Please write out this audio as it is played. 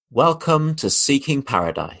Welcome to Seeking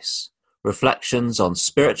Paradise, reflections on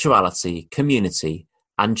spirituality, community,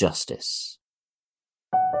 and justice.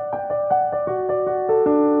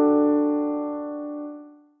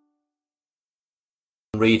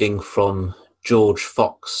 Reading from George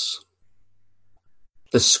Fox.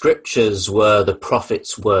 The scriptures were the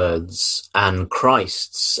prophet's words, and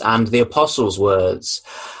Christ's, and the apostles' words,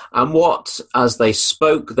 and what, as they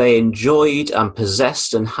spoke, they enjoyed and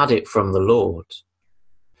possessed and had it from the Lord.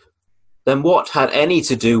 Then what had any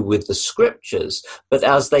to do with the scriptures, but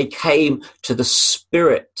as they came to the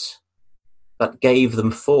Spirit that gave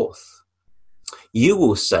them forth? You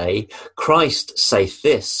will say, Christ saith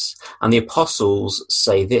this, and the apostles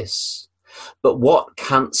say this. But what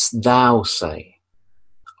canst thou say?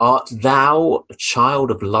 Art thou a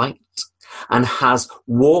child of light, and has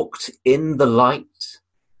walked in the light?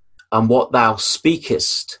 And what thou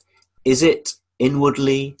speakest, is it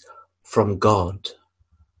inwardly from God?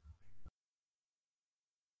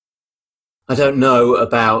 I don't know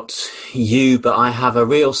about you, but I have a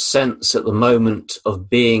real sense at the moment of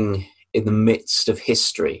being in the midst of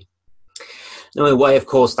history. Now, in a way, of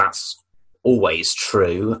course, that's always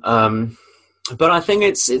true. But I think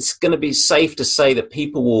it's going to be safe to say that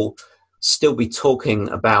people will still be talking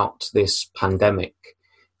about this pandemic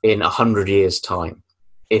in 100 years' time,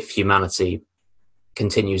 if humanity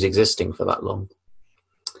continues existing for that long.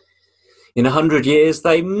 In 100 years,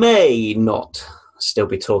 they may not still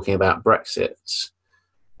be talking about Brexit,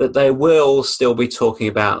 but they will still be talking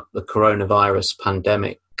about the coronavirus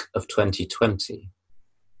pandemic of 2020.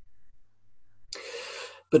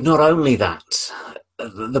 But not only that,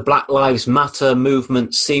 the Black Lives Matter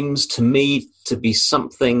movement seems to me to be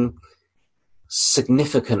something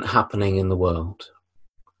significant happening in the world.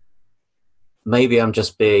 Maybe I'm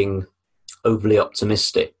just being overly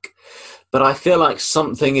optimistic, but I feel like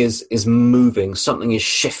something is moving, something is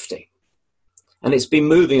shifting. And it's been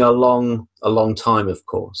moving a long time, of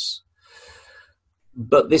course.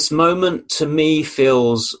 But this moment to me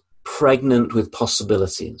feels pregnant with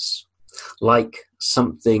possibilities, like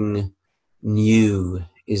something new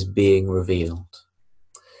is being revealed.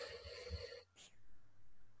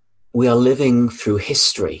 We are living through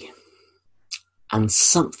history, and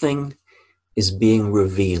something is being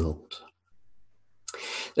revealed.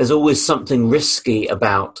 There's always something risky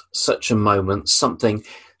about such a moment, something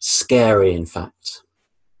scary, in fact.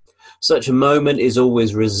 Such a moment is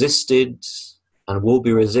always resisted and will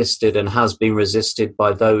be resisted and has been resisted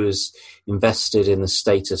by those invested in the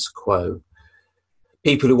status quo.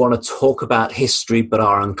 People who want to talk about history but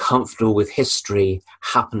are uncomfortable with history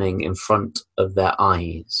happening in front of their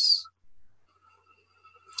eyes.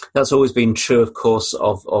 That's always been true, of course,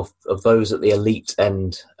 of those at the elite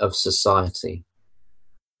end of society.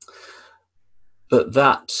 But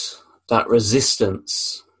that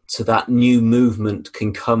resistance to that new movement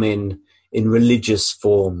can come in religious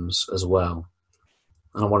forms as well.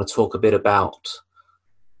 And I want to talk a bit about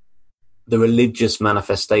the religious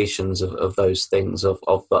manifestations of those things, of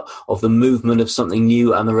the movement of something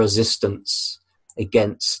new and the resistance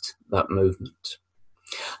against that movement.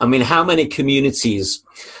 I mean, how many communities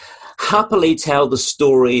happily tell the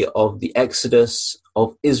story of the Exodus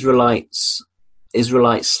of Israelite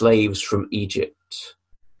slaves from Egypt,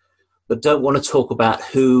 but don't want to talk about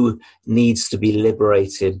who needs to be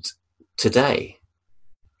liberated today?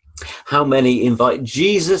 How many invite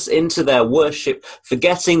Jesus into their worship,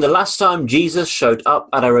 forgetting the last time Jesus showed up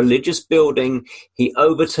at a religious building, he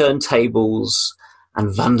overturned tables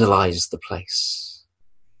and vandalized the place?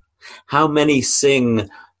 How many sing,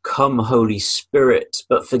 "Come, Holy Spirit,"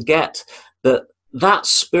 but forget that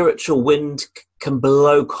spiritual wind can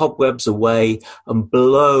blow cobwebs away and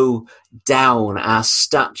blow down our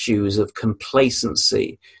statues of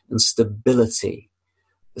complacency and stability?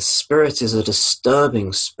 The Spirit is a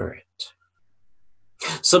disturbing spirit.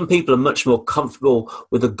 Some people are much more comfortable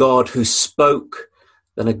with a God who spoke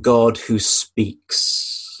than a God who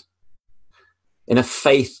speaks. In a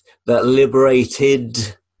faith that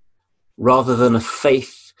liberated rather than a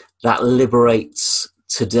faith that liberates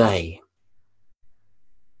today.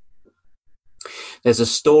 There's a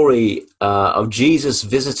story of Jesus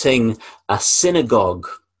visiting a synagogue.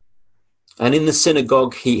 And in the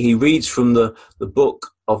synagogue, he reads from the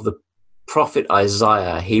book of the prophet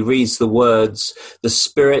Isaiah. He reads the words, "The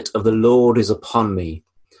Spirit of the Lord is upon me,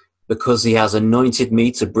 because he has anointed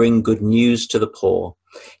me to bring good news to the poor.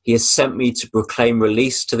 He has sent me to proclaim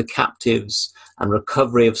release to the captives and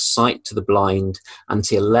recovery of sight to the blind, and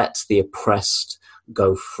to let the oppressed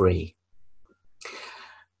go free."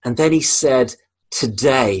 And then he said,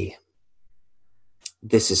 today,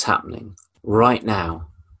 this is happening, right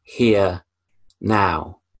now, here,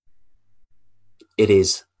 now, it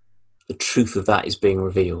is. The truth of that is being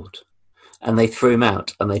revealed. And they threw him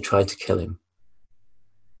out and they tried to kill him.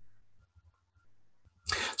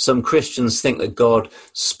 Some Christians think that God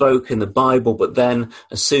spoke in the Bible, but then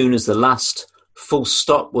as soon as the last full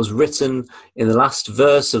stop was written in the last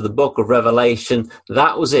verse of the book of Revelation,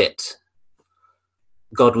 that was it.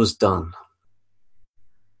 God was done.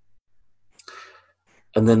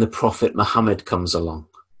 And then the prophet Muhammad comes along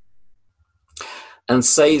and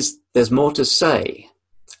says there's more to say.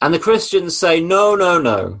 And the Christians say,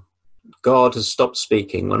 no. God has stopped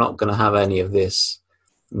speaking. We're not going to have any of this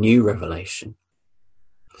new revelation.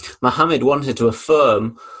 Muhammad wanted to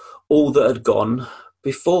affirm all that had gone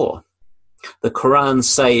before. The Quran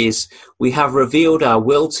says, we have revealed our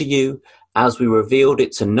will to you as we revealed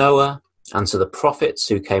it to Noah and to the prophets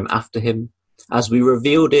who came after him, as we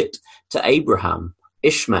revealed it to Abraham,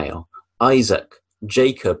 Ishmael, Isaac,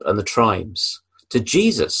 Jacob and the tribes, to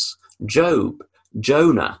Jesus, Job,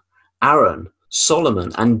 Jonah, Aaron,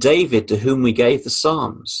 Solomon and David, to whom we gave the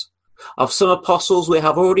Psalms. Of some apostles we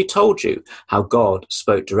have already told you how God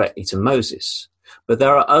spoke directly to Moses, but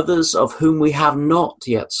there are others of whom we have not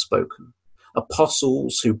yet spoken,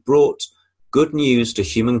 apostles who brought good news to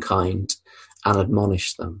humankind and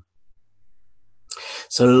admonished them.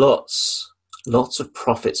 So lots of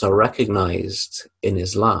prophets are recognized in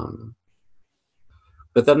Islam.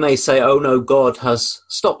 But then they say, oh no, God has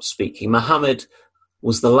stopped speaking. Muhammad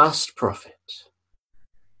was the last prophet.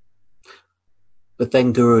 But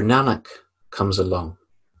then Guru Nanak comes along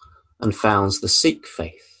and founds the Sikh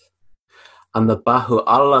faith. And the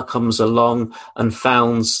Baha'u'llah comes along and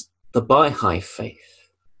founds the Baha'i faith.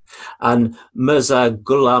 And Mirza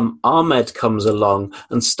Ghulam Ahmed comes along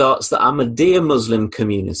and starts the Ahmadiyya Muslim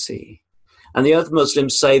community. And the other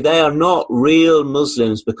Muslims say they are not real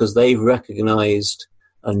Muslims because they've recognized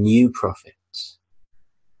a new prophet.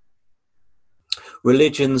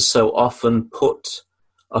 Religions so often put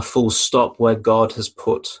a full stop where God has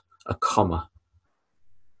put a comma.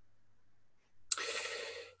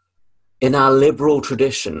 In our liberal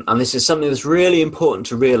tradition, and this is something that's really important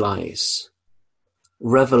to realize,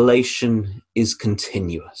 revelation is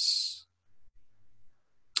continuous.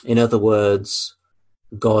 In other words,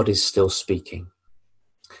 God is still speaking.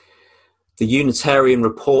 The Unitarian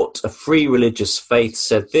Report, A Free Religious Faith,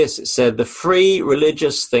 said this. It said, the free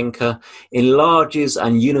religious thinker enlarges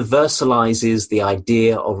and universalizes the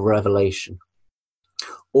idea of revelation.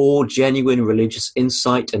 All genuine religious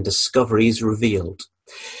insight and discovery is revealed.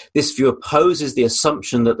 This view opposes the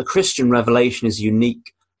assumption that the Christian revelation is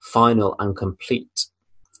unique, final, and complete.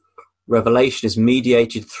 Revelation is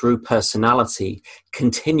mediated through personality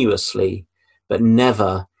continuously, but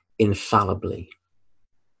never infallibly.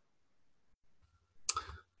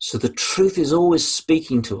 So the truth is always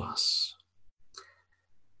speaking to us,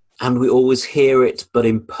 and we always hear it, but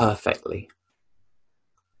imperfectly.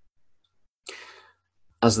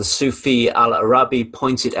 As the Sufi Al-Arabi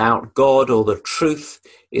pointed out, God or the truth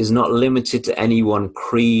is not limited to any one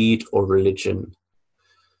creed or religion.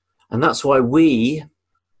 And that's why we,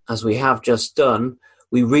 as we have just done,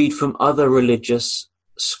 we read from other religious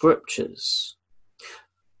scriptures.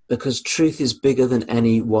 Because truth is bigger than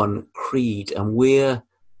any one creed, and we're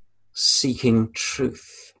seeking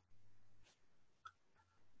truth.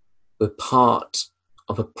 We're part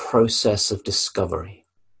of a process of discovery.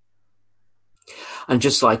 And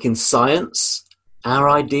just like in science, our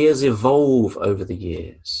ideas evolve over the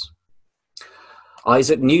years.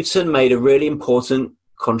 Isaac Newton made a really important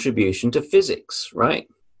contribution to physics, right?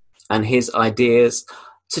 And his ideas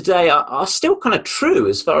today are still kind of true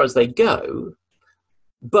as far as they go.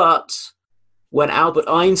 But when Albert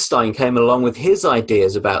Einstein came along with his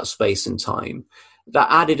ideas about space and time, that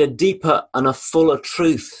added a deeper and a fuller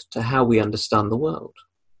truth to how we understand the world.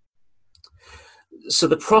 So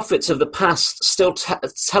the prophets of the past still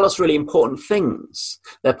tell us really important things.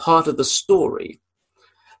 They're part of the story.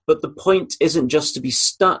 But the point isn't just to be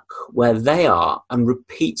stuck where they are and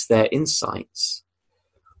repeat their insights.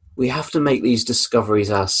 We have to make these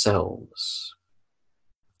discoveries ourselves.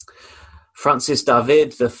 Francis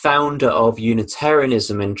David, the founder of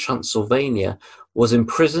Unitarianism in Transylvania, was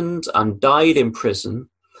imprisoned and died in prison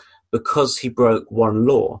because he broke one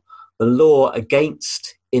law, the law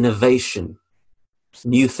against innovation,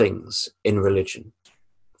 new things in religion.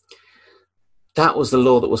 That was the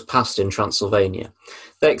law that was passed in Transylvania.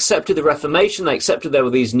 They accepted the Reformation, they accepted there were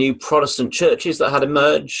these new Protestant churches that had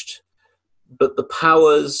emerged, but the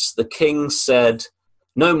powers, the king said,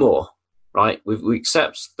 no more. Right, we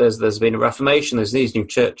accept there's been a Reformation, there's these new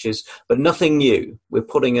churches, but nothing new. We're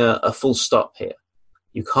putting a full stop here.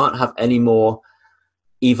 You can't have any more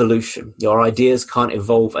evolution. Your ideas can't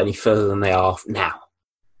evolve any further than they are now.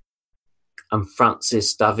 And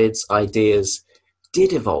Francis David's ideas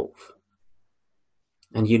did evolve.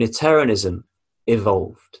 And Unitarianism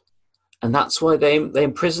evolved. And that's why they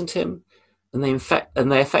imprisoned him and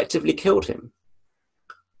they effectively killed him.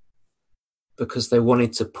 Because they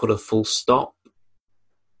wanted to put a full stop.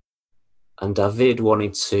 And David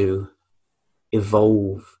wanted to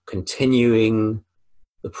evolve, continuing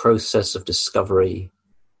the process of discovery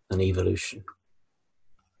and evolution.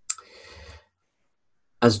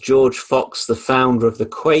 As George Fox, the founder of the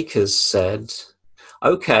Quakers, said,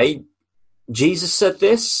 okay, Jesus said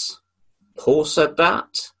this, Paul said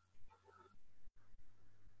that,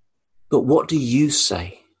 but what do you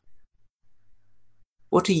say?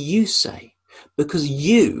 What do you say? Because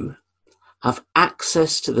you have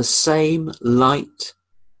access to the same light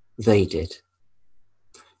they did.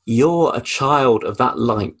 You're a child of that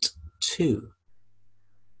light too.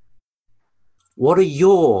 What are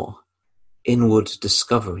your inward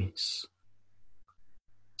discoveries?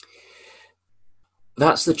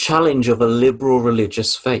 That's the challenge of a liberal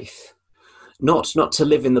religious faith. Not to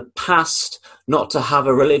live in the past, not to have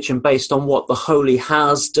a religion based on what the holy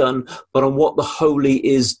has done, but on what the holy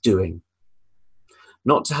is doing.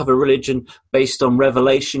 Not to have a religion based on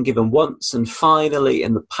revelation given once and finally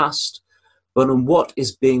in the past, but on what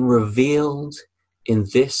is being revealed in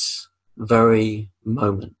this very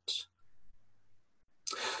moment.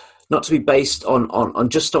 Not to be based on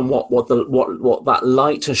what that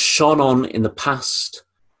light has shone on in the past,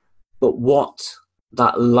 but what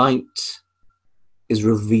that light is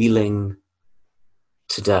revealing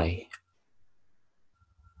today.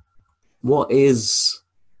 What is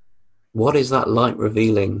that light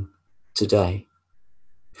revealing today?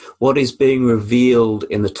 What is being revealed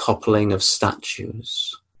in the toppling of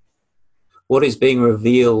statues? What is being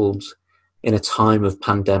revealed in a time of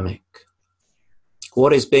pandemic?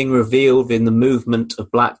 What is being revealed in the movement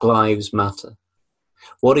of Black Lives Matter?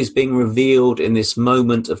 What is being revealed in this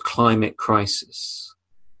moment of climate crisis?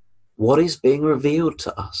 What is being revealed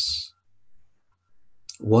to us?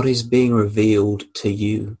 What is being revealed to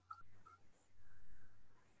you?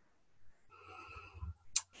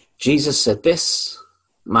 Jesus said this,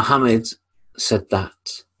 Muhammad said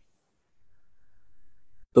that.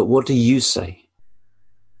 But what do you say?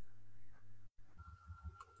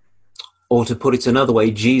 Or to put it another way,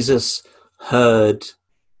 Jesus heard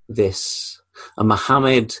this, and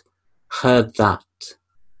Muhammad heard that.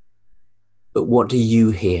 But what do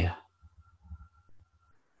you hear?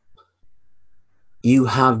 You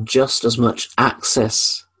have just as much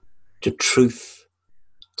access to truth,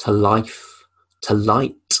 to life, to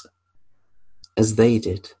light, as they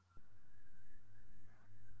did.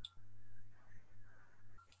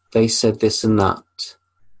 They said this and that.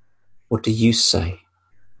 What do you say?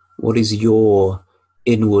 What is your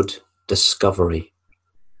inward discovery?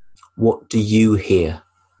 What do you hear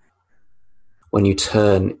when you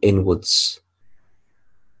turn inwards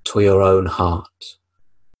to your own heart?